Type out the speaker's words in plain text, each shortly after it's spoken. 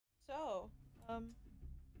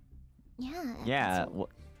Yeah. Yeah.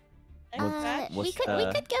 We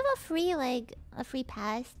could give a free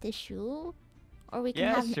pass to Shu, or we can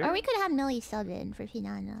Yeah, have sure. or we could have Millie sub in for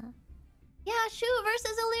Finana. Yeah, Shu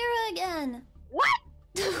versus Alira again. What?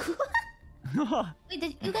 Wait,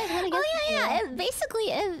 did you guys want to get? Oh yeah. Basically,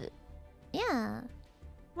 yeah.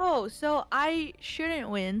 Oh, so I shouldn't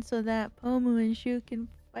win so that Pomu and Shu can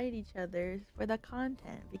fight each other for the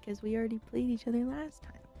content because we already played each other last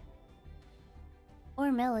time.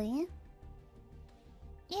 Or Millie.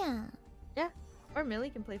 Yeah. Yeah. Or Millie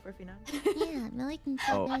can play for Finana. Yeah, Millie can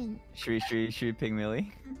sub in. Should we ping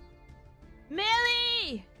Millie?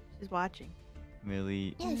 Millie! She's watching.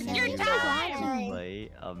 Millie. Yes, can you're you watching. play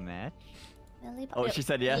a match? Millie, Oh, she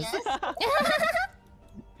said yes.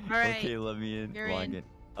 Alright. Okay, let me log in.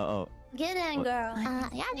 Uh-oh. Get in, girl. Yeah,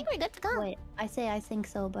 I think we're good to go. Wait, I think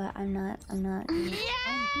so, but I'm not.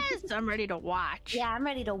 Yes! I'm ready to watch. Yeah, I'm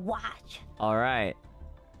ready to watch. All right.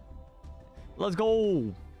 Let's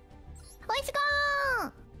go. Let's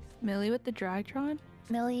go. Millie with the Dragtron?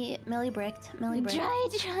 Millie bricked. Millie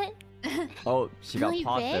bricked. Try. Oh, she got Millie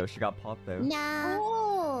popped though. Vick? She got popped though. Nah.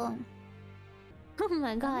 Oh. Oh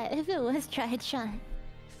my god, if it was Tridron.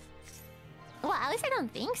 Well, at least I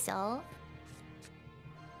don't think so.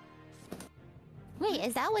 Wait,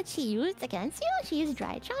 is that what she used against you? She used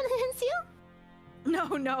Tridron against you? No.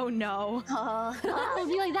 Oh. I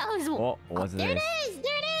feel like that was... What was there this? it is!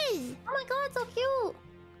 There it is! Oh my god, so cute.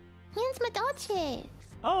 Hans Madolce.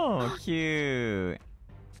 Oh, cute.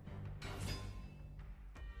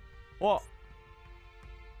 What?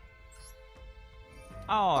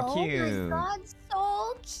 Oh, cute. Oh my god,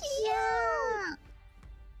 so cute. Yeah.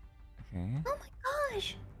 Okay. Oh my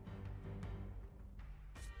gosh.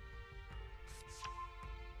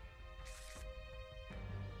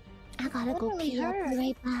 I gotta go Literally pee. I'll her. be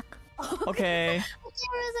right back. Okay.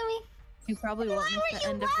 You probably won't miss the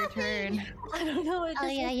end of your turn. I don't know. Oh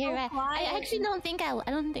yeah, you're right. I actually don't think I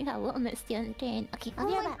will miss the end turn. Okay, I'll Oh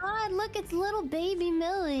be right my back. god, look, it's little baby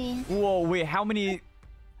Millie. Whoa, wait, how many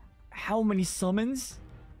summons?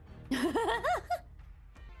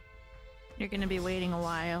 You're gonna be waiting a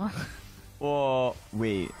while. Whoa,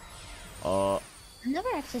 wait. I've never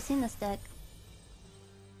actually seen this deck.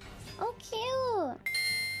 Oh, cute.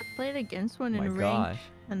 I played against one My in gosh. rank,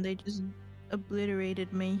 and they just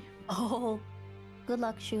obliterated me. Oh, good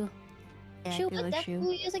luck, Shu. Yeah, Shu, good what luck, deck Shu. do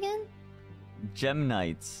you use again? Gem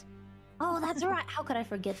Knights. Oh, that's right. How could I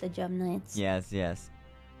forget the Gem Knights? Yes.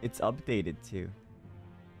 It's updated too.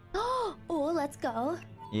 Oh, let's go.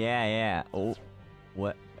 Yeah. Oh,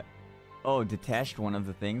 what? Oh, detached one of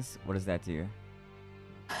the things. What does that do?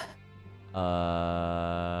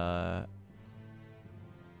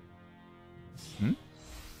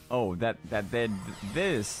 Oh, that did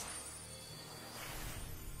this.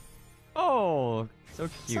 Oh, so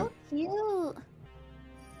cute. So cute.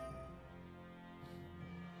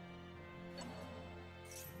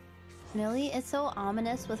 Millie is so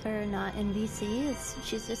ominous with her not in VC.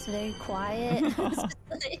 She's just very quiet.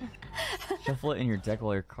 Shuffle it in your deck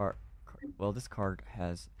while your card. Well, this card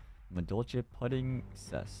has Madolce Pudding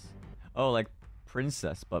Cess. Oh, like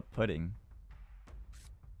princess, but pudding.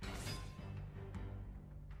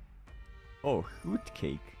 Oh, hoot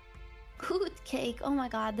cake. Hoot cake. Oh my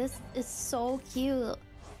god, this is so cute.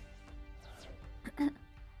 I'm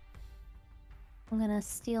gonna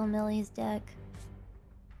steal Millie's deck.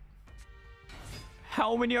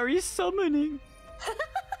 How many are you summoning?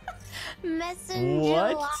 Messenger.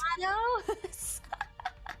 What?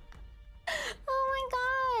 Oh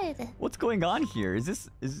my god. What's going on here? Is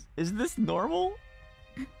this normal?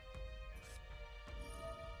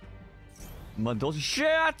 Madolce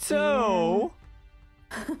Chateau.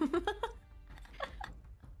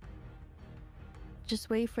 Just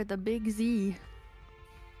wait for the big Z.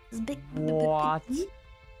 What?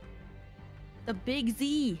 The big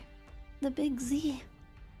Z. The big Z.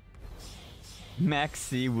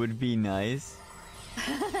 Maxi would be nice.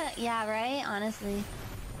 Yeah, right? Honestly.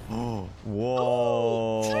 Oh,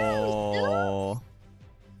 whoa.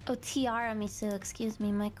 Oh, Tiara Misu, excuse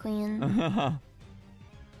me, my queen.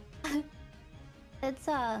 It's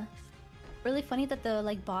really funny that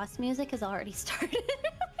the boss music has already started.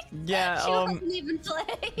 Yeah, She wasn't even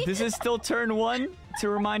playing. this is still turn 1. To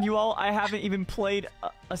remind you all, I haven't even played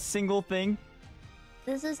a single thing.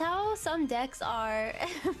 This is how some decks are,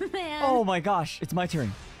 man. Oh my gosh, it's my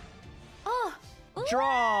turn. Oh.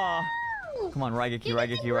 Draw. Woo! Come on, Raigeki.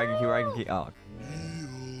 Oh.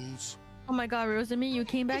 Oh my god, Rosemi, you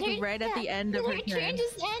came back right at the end of her Your turn.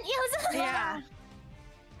 just end. Yeah.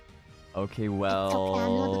 Okay, It's okay, I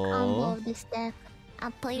know the combo well. of this deck. I'll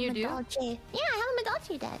play You do? Madolce. Yeah, I have a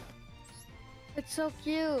Madolce deck. It's so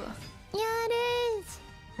cute. Yeah, it is.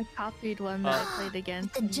 I copied one that I played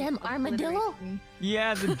against. The gem armadillo?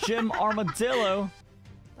 Yeah, the gem armadillo.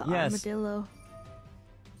 The Yes. armadillo.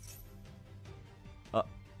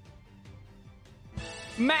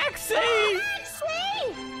 Maxi!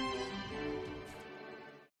 Maxi!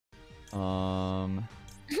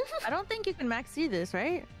 I don't think you can max see this,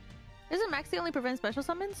 right? Doesn't Maxi only prevent special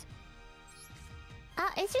summons?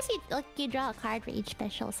 It's just you draw a card for each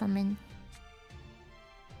special summon.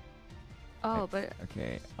 Oh, but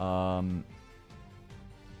Okay, I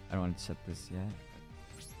don't want to set this yet.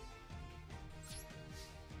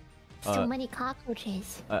 So many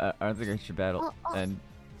cockroaches. I don't think I should battle. Oh. And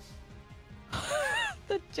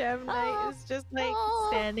the Gem Knight is just like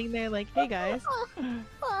standing there like, hey guys.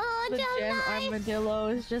 Oh, The Gem Armadillo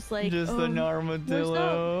is just like, just an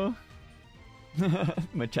armadillo.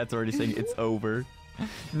 My chat's already saying it's over.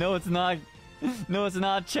 No, it's not. No, it's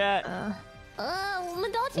not, chat.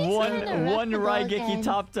 Madolchi's one Raigeki again.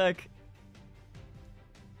 top deck.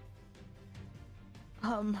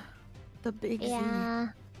 The big Z.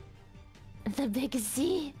 The big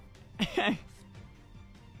Z.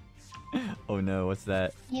 Oh no, what's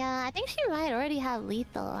that? Yeah, I think she might already have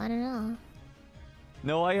lethal. I don't know.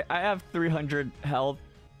 No, I have 300 health.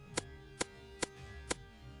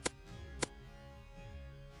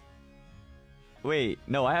 Wait,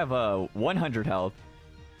 no, I have 100 health.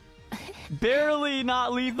 Barely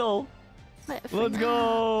not lethal. Let's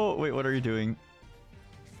go. Wait, what are you doing?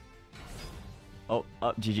 Oh,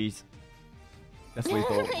 GG's. That's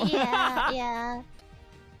lethal. yeah.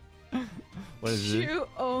 What is it? You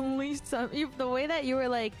only the way that you were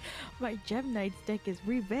like, my Gem Knight's deck is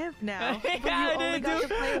revamped now. But you only got to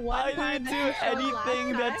play one I card didn't do that you showed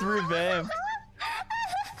anything last that's time. revamped.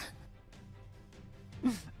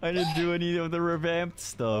 I didn't do any of the revamped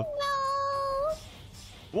stuff. No.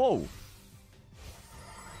 Whoa.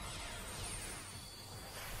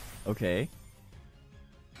 Okay.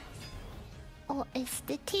 Oh, it's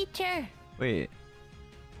the teacher. Wait.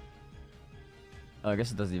 Oh, I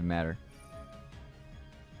guess it doesn't even matter.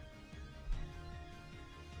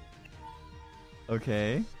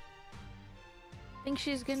 Okay. I think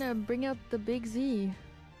she's gonna bring out the big Z.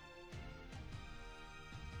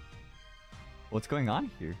 What's going on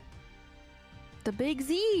here? The big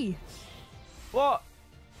Z! What?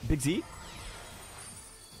 Big Z?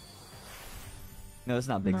 No, it's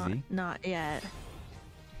not Big Z. Not yet.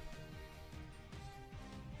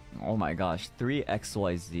 Oh my gosh, 3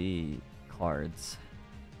 XYZ cards.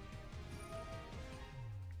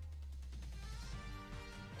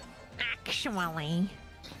 Actually,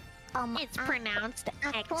 it's pronounced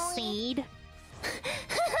exceed.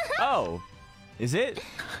 Oh, is it?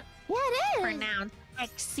 Yeah, it is. Pronounced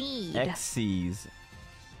exceed. Xyz.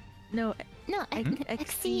 No, No,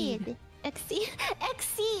 exceed. Exceed.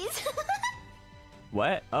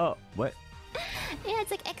 What? Oh, what? Yeah,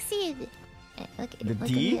 it's like exceed. Look, The look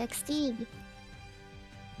D? at exceed.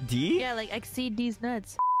 D? yeah, like exceed these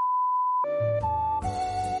nuts.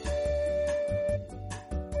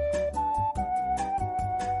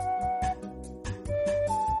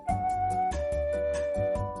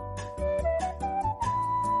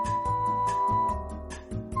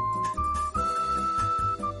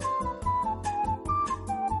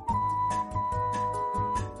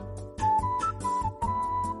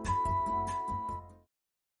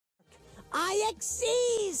 I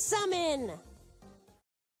exceed summon!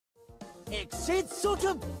 Exceed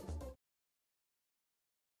summon!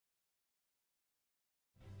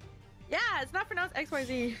 Yeah, it's not pronounced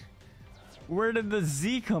XYZ. Where did the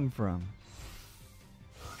Z come from?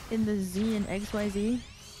 In the Z and XYZ.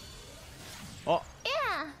 Oh,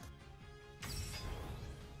 Yeah.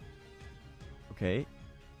 okay.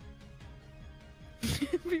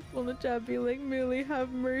 People in the chat be like, Millie,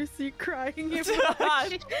 have mercy, crying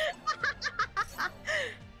emoji.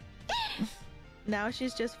 Now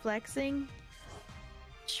she's just flexing.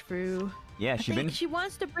 True. Yeah, I she's been think she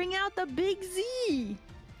wants to bring out the big Z.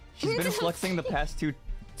 she's been flexing the past two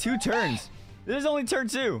turns. This is only turn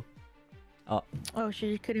 2. Oh, Oh,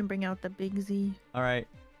 she couldn't bring out the big Z. all right.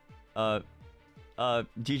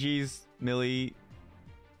 GG's, Millie.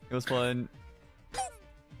 It was fun.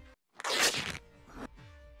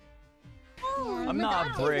 I'm not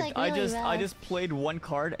Madolchi's, bricked. like, I really rough. just played one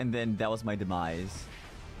card and then that was my demise.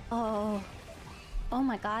 Oh. Oh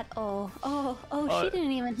my god. Oh. She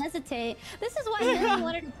didn't even hesitate. This is why Millie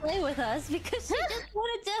wanted to play with us, because she just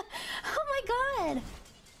wanted to. Oh my god.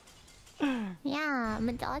 Yeah,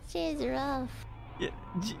 Madolchi is rough. Yeah,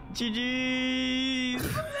 GG's.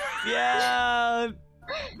 Yeah.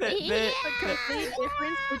 The complete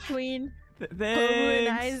difference between Pomu and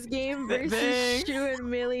Thanks. I's game versus Thanks. Shu and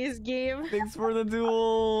Millie's game. Thanks for the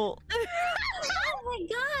duel. Oh my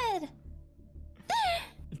god!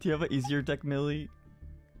 Do you have an easier deck, Millie?